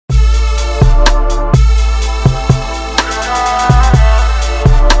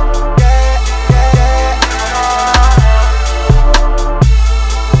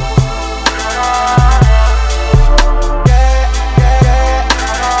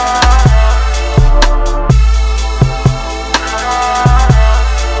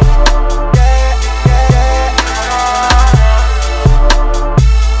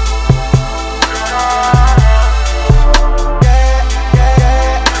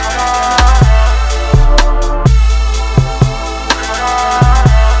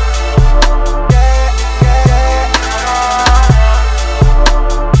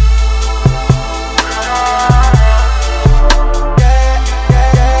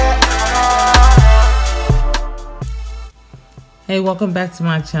Hey, welcome back to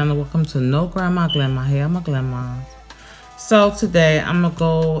my channel. Welcome to No Grandma Glamour. Hey, I'm a grandma. So today I'm gonna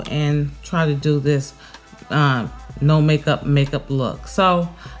go and try to do this no makeup look. So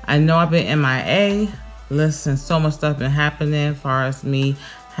I know I've been MIA. Listen, so much stuff been happening as far as me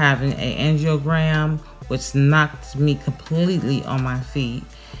having an angiogram, which knocked me completely on my feet.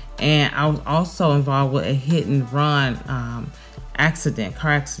 And I was also involved with a hit and run car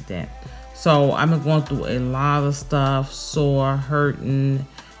accident. So I've been going through a lot of stuff, sore, hurting,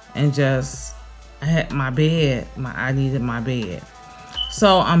 and just I had my bed. I needed my bed.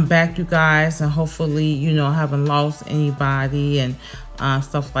 So I'm back, you guys, and hopefully, you know, I haven't lost anybody and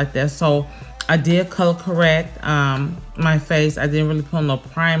stuff like that. So I did color correct my face. I didn't really put no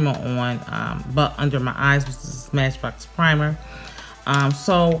primer on, but under my eyes, which is a Smashbox primer.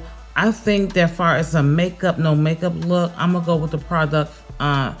 So I think that far as a no makeup look, I'm gonna go with the product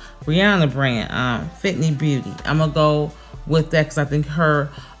Rihanna brand, Fit Me Beauty. I'm gonna go with that because I think her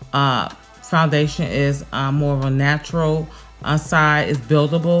foundation is more of a natural side. It's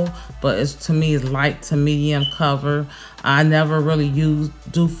buildable, but to me it's light to medium cover. I never really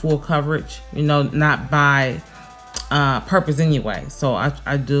do full coverage, you know, not by purpose anyway. So I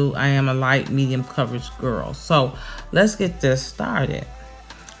am a light medium coverage girl. So let's get this started.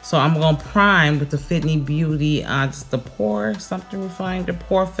 So I'm gonna prime with the Fit Me Beauty, just the pore, something refined, the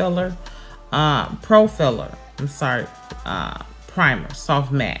pore filler, pro filler. I'm sorry, primer,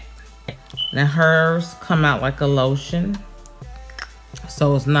 soft matte. Now hers come out like a lotion,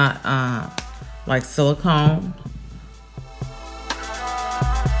 so it's not like silicone.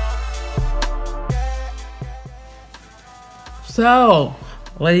 So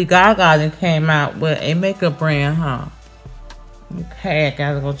Lady Gaga then came out with a makeup brand, huh? Okay, I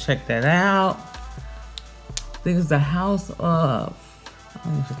gotta go check that out. I think it's the House of,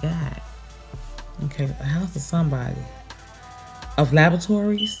 I forgot. Okay, the House of somebody. Of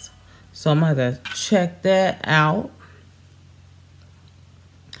Laboratories. So I'm gonna have to check that out.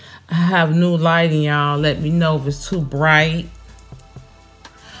 I have new lighting, y'all. Let me know if it's too bright.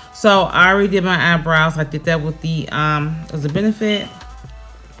 So I already did my eyebrows. I did that with the, as a Benefit.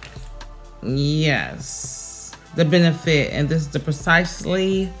 Yes. The Benefit, and this is the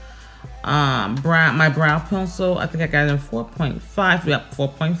Precisely my brow pencil. I think I got it in 4.5. Yep,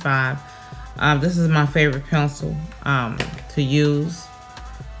 4.5. This is my favorite pencil to use.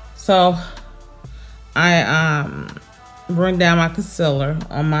 So I bring down my concealer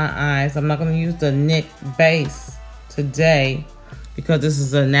on my eyes. I'm not going to use the NYX base today because this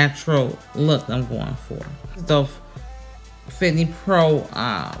is a natural look I'm going for. The Fit Me Pro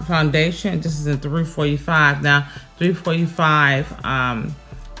foundation. This is in 345. Now 345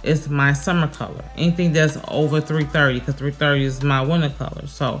 is my summer color. Anything that's over 330, because 330 is my winter color.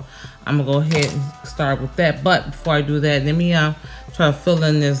 So I'm gonna go ahead and start with that. But before I do that, let me try to fill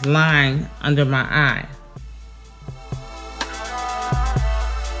in this line under my eye.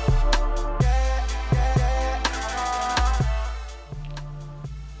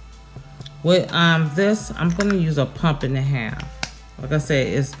 With this, I'm gonna use a pump and a half. Like I said,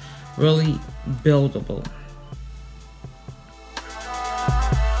 it's really buildable.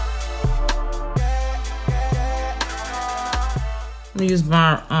 I'm gonna use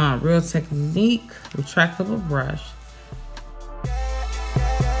my Real Technique retractable brush.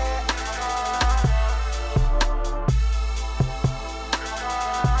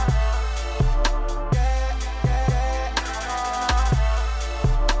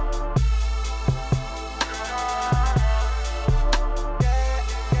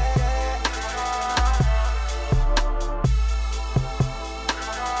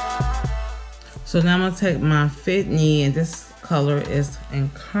 So now I'm gonna take my Fit Me, and this color is in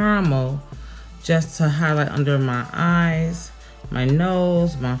caramel, just to highlight under my eyes, my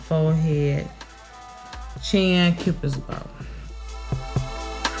nose, my forehead, chin, Cupid's bow.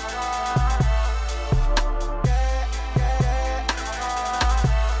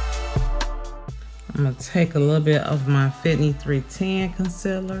 I'm gonna take a little bit of my Fit Me 310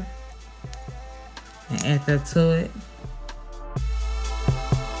 concealer and add that to it.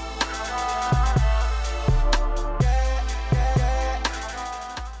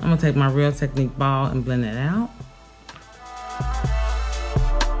 I'm gonna take my Real Technique ball and blend it out.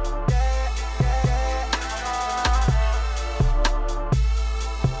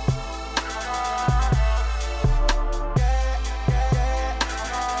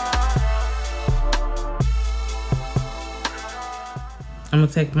 I'm gonna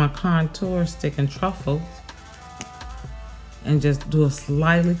take my contour stick and truffles and just do a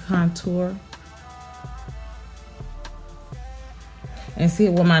slightly contour. And see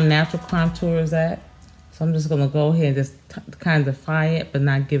where my natural contour is at. So I'm just going to go ahead and just kind of define it, but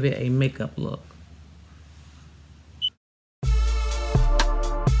not give it a makeup look.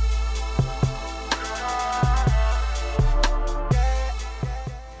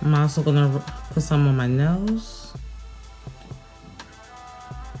 I'm also going to put some on my nose.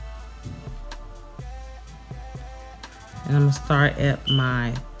 And I'm going to start at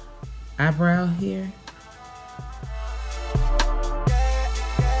my eyebrow here.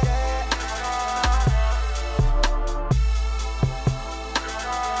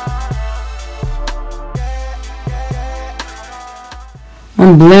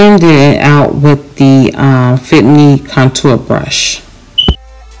 I'm blending it out with the Fit Me contour brush.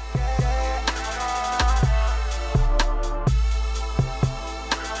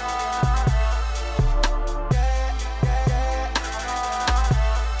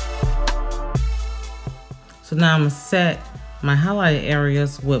 So now I'm going to set my highlighted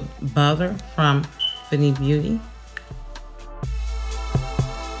areas with butter from Fenty Beauty.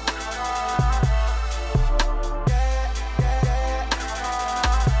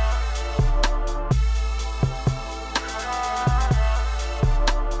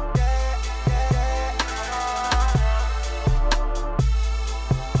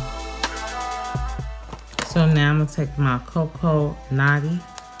 So now I'm going to take my Cocoa Naughty and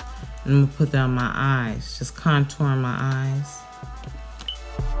I'm going to put that on my eyes. Just contouring my eyes.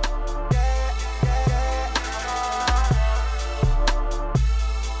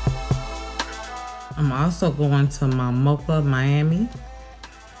 I'm also going to my Mocha Miami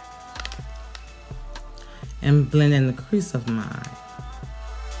and blend in the crease of my eye.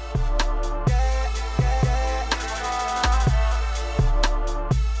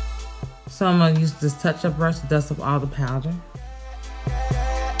 So I'm going to use this touch-up brush to dust up all the powder.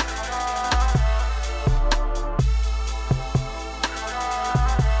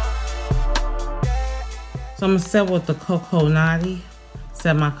 So I'm going to set with the Cocoa Naughty,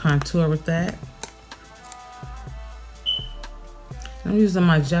 set my contour with that. I'm using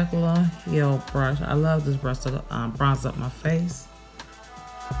my Jekyll Hill brush. I love this brush to bronze up my face.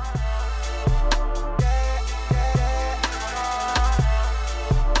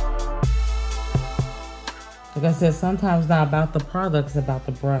 Like I said, sometimes it's not about the product, it's about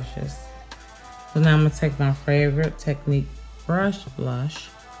the brushes. So now I'm going to take my favorite Technique brush blush.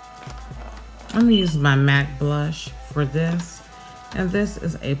 I'm going to use my MAC blush for this. And this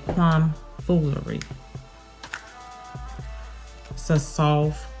is a Plum Foolery. It's a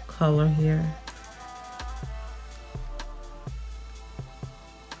soft color here.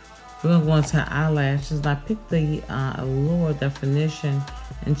 We're going to go into eyelashes. I picked the Allure Definition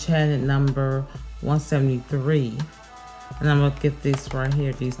Enchanted number 173. And I'm going to get these right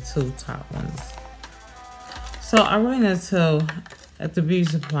here, these two top ones. So I ran into, at the beauty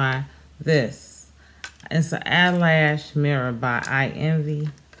supply, this. It's an eyelash mirror by I Envy.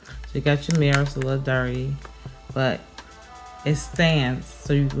 So you got your mirror, it's a little dirty, but it stands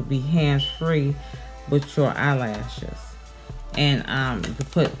so you could be hands-free with your eyelashes. And you can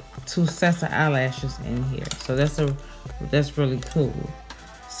put 2 sets of eyelashes in here. So that's really cool.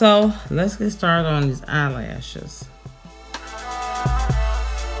 So let's get started on these eyelashes.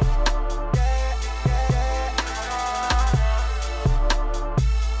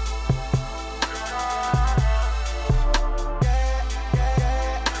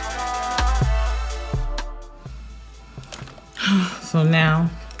 So now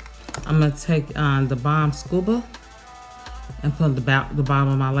I'm going to take the Balm Scuba and put the bottom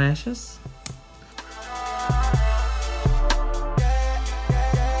of my lashes.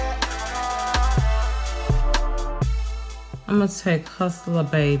 I'm going to take Hustler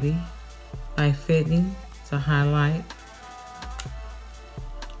Baby by Fitting to highlight.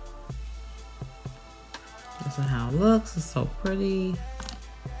 This is how it looks. It's so pretty.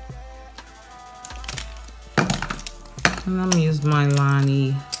 And I'm going to use my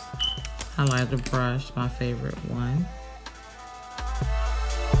Lonnie highlighter brush, my favorite one.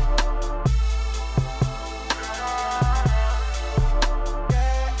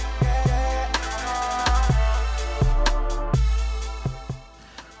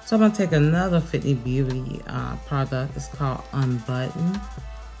 So I'm going to take another Fenty Beauty product. It's called Unbutton.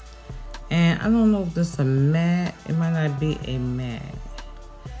 And I don't know if this is a matte. It might not be a matte.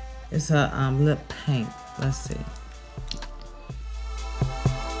 It's a lip paint. Let's see.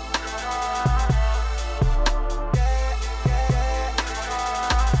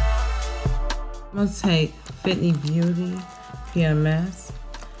 I'm going to take Fenty Beauty PMS.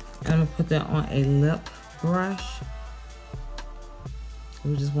 And I'm going to put that on a lip brush.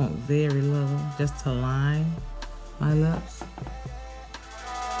 We just want very little, just to line my lips.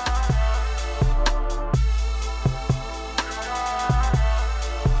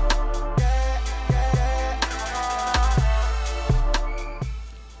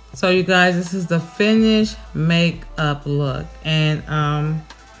 So you guys, this is the finished makeup look, and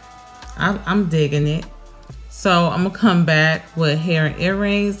I'm digging it. So I'm gonna come back with hair and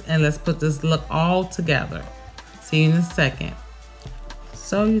earrings, and let's put this look all together. See you in a second.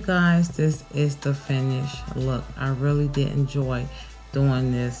 So you guys, this is the finished look. I really did enjoy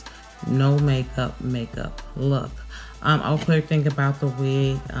doing this no makeup look. I'll put everything about the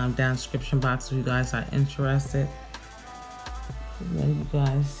wig down in the description box if you guys are interested. Let you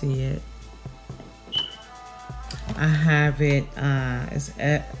guys see it. I have it, it's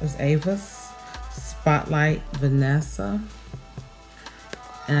Elvas Spotlight Vanessa,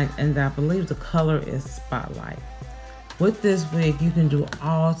 and I believe the color is Spotlight. With this wig, you can do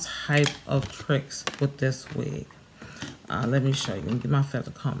all type of tricks with this wig. Let me show you. Let me get my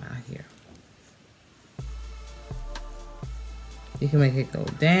feather comb out here. You can make it go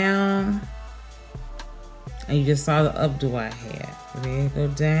down. And you just saw the updo I had. You go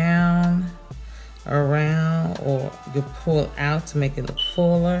down, around, or you pull out to make it look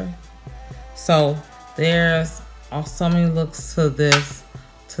fuller. So there's so many looks to this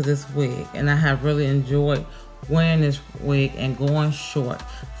wig, and I have really enjoyed wearing this wig and going short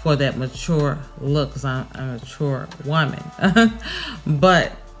for that mature look, because I'm a mature woman.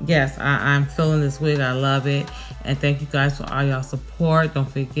 But yes, I'm feeling this wig. I love it, and thank you guys for all y'all support. Don't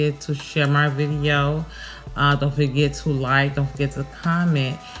forget to share my video. Don't forget to like. Don't forget to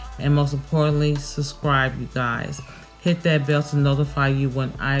comment, and most importantly, subscribe, you guys. Hit that bell to notify you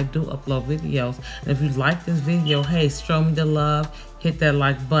when I do upload videos. And if you like this video, hey, show me the love. Hit that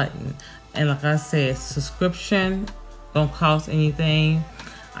like button. And like I said, subscription don't cost anything.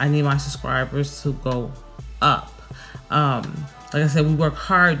 I need my subscribers to go up. Like I said, we work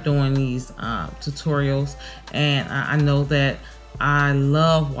hard doing these tutorials, and I know that I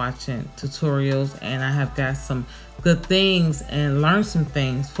love watching tutorials, and I have got some good things and learned some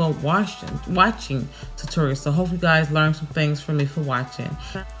things for watching tutorials. So hope you guys learned some things from me for watching.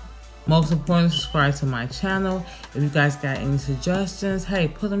 Most importantly, subscribe to my channel. If you guys got any suggestions, hey,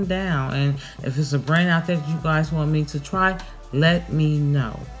 put them down. And if it's a brand out there that you guys want me to try, let me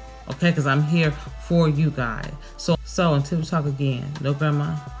know. Okay, because I'm here for you guys. So until we talk again, no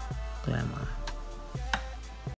grandma, glamour.